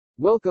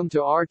Welcome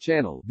to our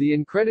channel, The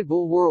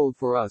Incredible World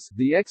for Us.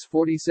 The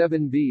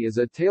X-47B is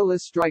a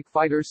tailless strike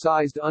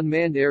fighter-sized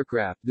unmanned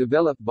aircraft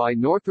developed by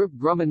Northrop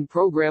Grumman.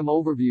 Program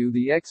overview.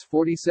 The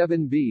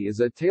X-47B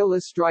is a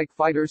tailless strike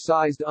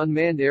fighter-sized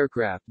unmanned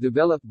aircraft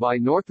developed by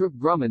Northrop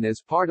Grumman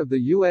as part of the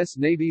U.S.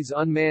 Navy's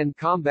Unmanned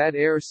Combat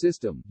Air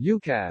System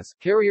 (UCAS)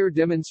 carrier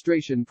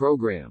demonstration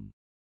program.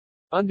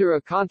 Under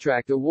a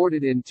contract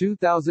awarded in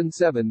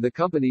 2007, the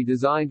company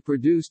designed,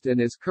 produced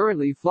and is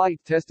currently flight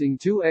testing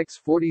two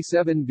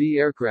X-47B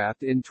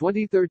aircraft. In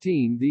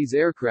 2013, these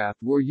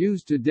aircraft were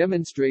used to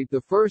demonstrate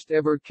the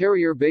first-ever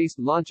carrier-based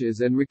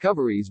launches and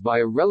recoveries by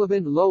a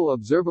relevant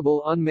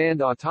low-observable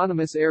unmanned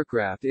autonomous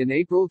aircraft. In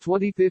April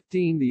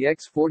 2015, the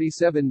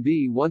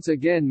X-47B once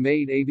again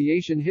made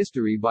aviation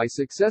history by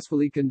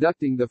successfully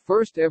conducting the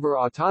first-ever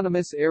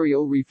Autonomous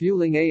Aerial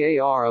Refueling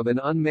AAR of an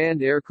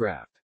unmanned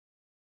aircraft.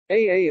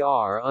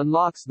 AAR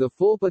unlocks the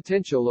full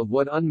potential of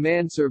what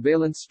unmanned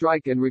surveillance,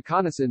 strike and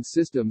reconnaissance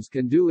systems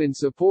can do in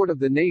support of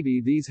the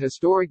Navy. These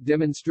historic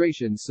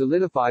demonstrations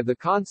solidify the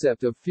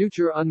concept of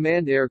future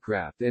unmanned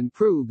aircraft and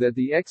prove that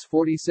the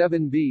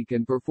X-47B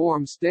can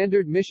perform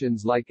standard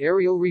missions like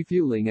aerial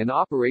refueling and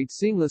operate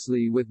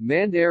seamlessly with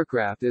manned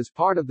aircraft as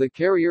part of the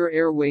carrier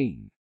air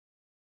wing.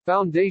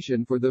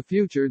 Foundation for the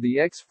future. The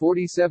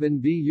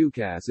X-47B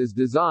UCAS is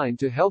designed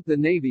to help the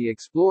Navy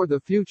explore the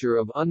future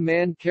of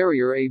unmanned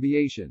carrier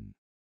aviation.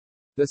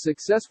 The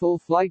successful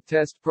flight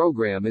test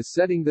program is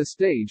setting the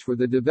stage for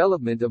the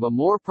development of a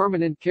more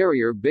permanent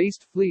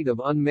carrier-based fleet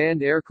of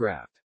unmanned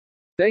aircraft.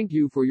 Thank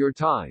you for your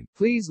time.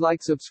 Please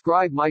like,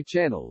 subscribe my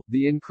channel,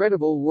 The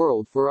Incredible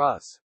World for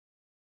Us.